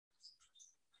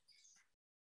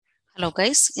Hello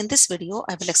guys, in this video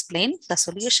I will explain the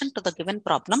solution to the given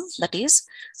problem, that is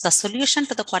the solution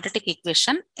to the quadratic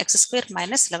equation x square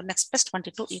minus 11x plus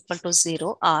 22 equal to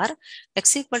 0 or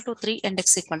x equal to 3 and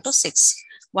x equal to 6.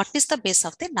 What is the base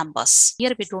of the numbers?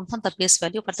 Here we don't know the base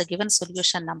value for the given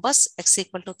solution numbers x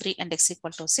equal to 3 and x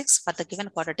equal to 6 for the given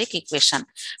quadratic equation.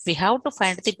 We have to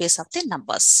find the base of the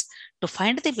numbers. To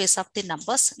find the base of the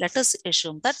numbers, let us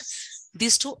assume that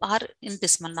these two are in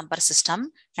decimal number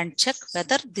system and check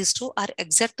whether these two are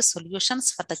exact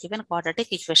solutions for the given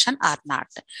quadratic equation or not.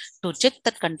 To check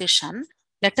that condition,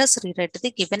 let us rewrite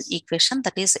the given equation,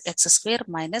 that is x square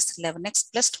minus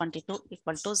 11x plus 22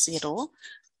 equal to 0.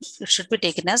 It should be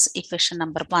taken as equation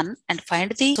number 1 and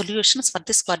find the solutions for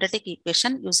this quadratic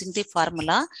equation using the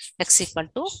formula x equal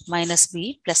to minus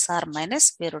b plus or minus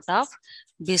square root of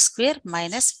b square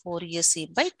minus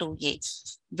 4ac by 2a,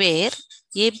 where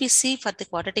ABC for the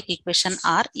quadratic equation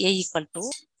are a equal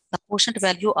to the quotient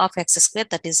value of x square,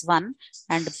 that is 1,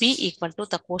 and b equal to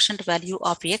the quotient value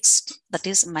of x, that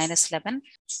is minus 11,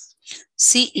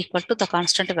 c equal to the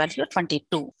constant value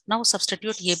 22. Now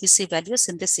substitute ABC values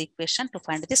in this equation to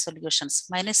find the solutions.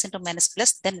 Minus into minus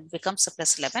plus, then it becomes a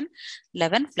plus 11.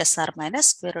 11 plus or minus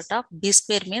square root of b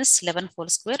square means 11 whole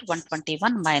square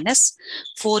 121 minus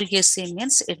 4ac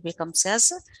means it becomes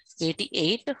as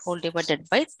 88 whole divided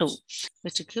by 2,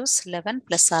 which gives 11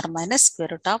 plus or minus square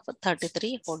root of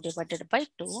 33 whole divided by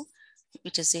 2,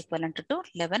 which is equivalent to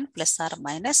 11 plus or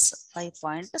minus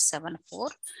 5.74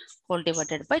 whole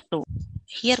divided by 2.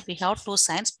 Here we have two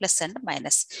signs, plus and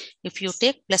minus. If you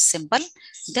take plus symbol,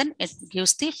 then it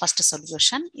gives the first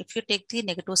solution. If you take the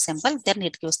negative symbol, then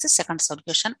it gives the second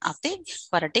solution of the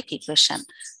quadratic equation.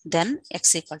 Then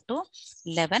x equal to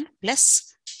 11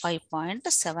 plus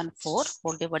 5.74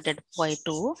 whole divided by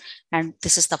 2, and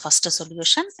this is the first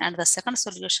solution, and the second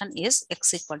solution is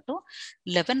x equal to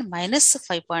 11 minus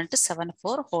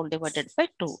 5.74 whole divided by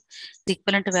 2. The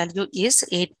equivalent value is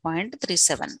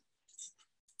 8.37,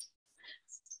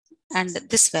 and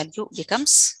this value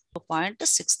becomes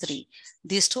 2.63.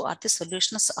 These two are the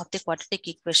solutions of the quadratic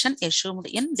equation assumed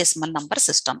in decimal number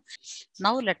system.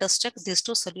 Now let us check these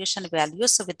two solution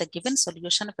values with the given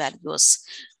solution values,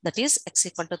 that is x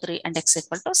equal to 3 and x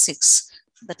equal to 6.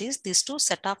 That is, these two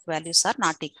set of values are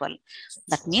not equal.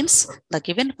 That means the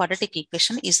given quadratic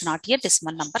equation is not a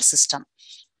decimal number system.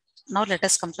 Now let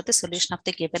us come to the solution of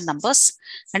the given numbers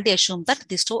and assume that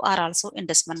these two are also in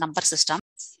decimal number system,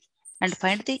 and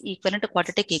find the equivalent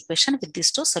quadratic equation with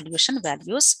these two solution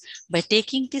values by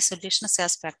taking the solutions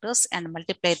as factors and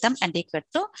multiply them and equal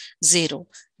to 0.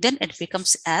 Then it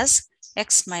becomes as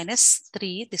x minus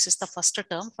 3, this is the first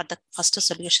term for the first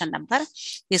solution number,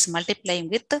 is multiplying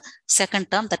with the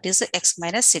second term, that is x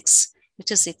minus 6,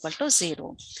 which is equal to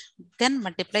 0. Then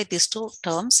multiply these two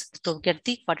terms to get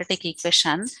the quadratic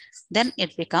equation. Then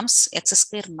it becomes x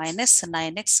square minus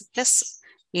 9x plus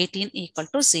 18 equal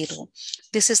to 0.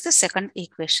 This is the second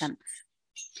equation.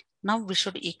 Now we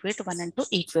should equate one and two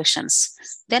equations.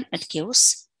 Then it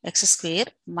gives x square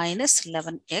minus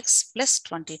 11x plus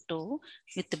 22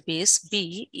 with the base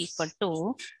b equal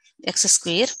to x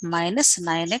square minus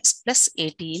 9x plus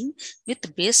 18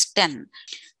 with base 10.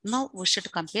 Now we should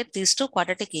compare these two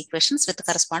quadratic equations with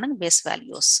corresponding base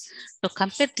values. To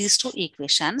compare these two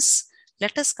equations,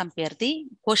 let us compare the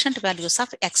quotient values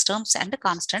of x terms and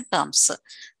constant terms.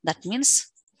 That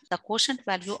means the quotient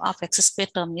value of x square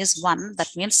term is 1. That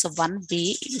means 1b,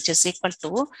 which is equal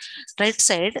to right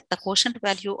side, the quotient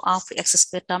value of x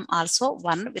square term also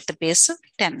 1 with the base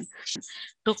 10.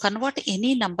 To convert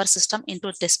any number system into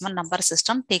a decimal number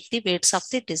system, take the weights of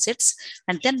the digits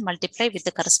and then multiply with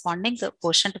the corresponding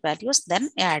quotient values, then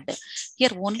add.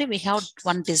 Here only we have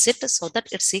one digit, so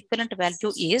that its equivalent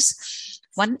value is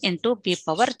 1 into b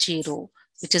power 0,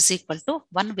 which is equal to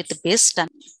 1 with the base 10.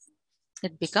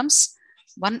 It becomes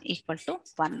 1 equal to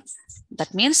 1.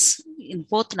 That means in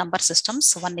both number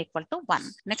systems 1 equal to 1.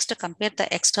 Next, compare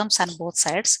the x terms on both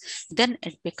sides. Then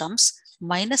it becomes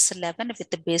minus 11 with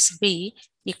the base b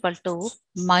equal to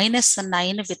minus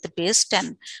 9 with the base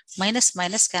 10. Minus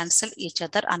minus cancel each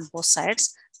other on both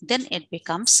sides. Then it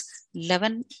becomes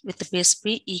 11 with the base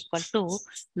b equal to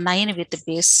 9 with the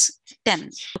base 10.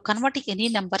 To convert any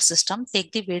number system,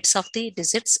 take the weights of the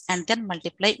digits and then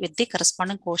multiply with the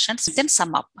corresponding quotients, then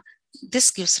sum up.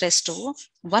 This gives rise to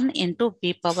 1 into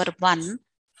b power 1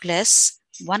 plus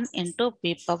 1 into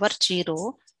b power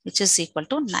 0, which is equal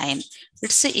to 9.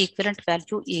 Its equivalent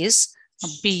value is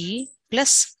b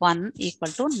plus 1 equal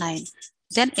to 9.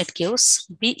 Then it gives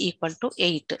b equal to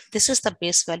 8. This is the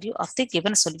base value of the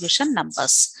given solution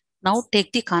numbers. Now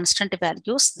take the constant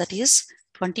values, that is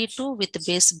 22 with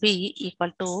base b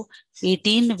equal to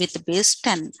 18 with base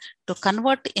 10. To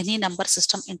convert any number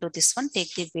system into this one,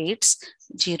 take the weights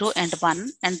 0 and 1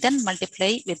 and then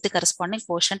multiply with the corresponding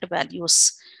quotient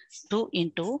values. 2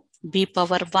 into b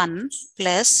power 1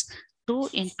 plus 2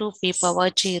 into b power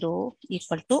 0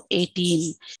 equal to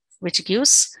 18, which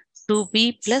gives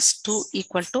 2b plus 2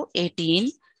 equal to 18,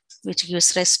 which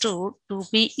gives rise to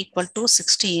 2b equal to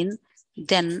 16,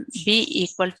 then b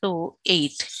equal to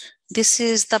 8. This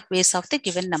is the base of the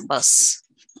given numbers.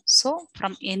 So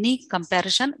from any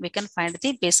comparison, we can find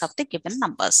the base of the given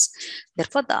numbers.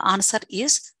 Therefore, the answer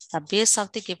is the base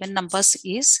of the given numbers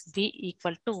is b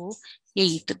equal to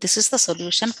 8. This is the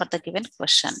solution for the given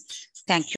question. Thank you.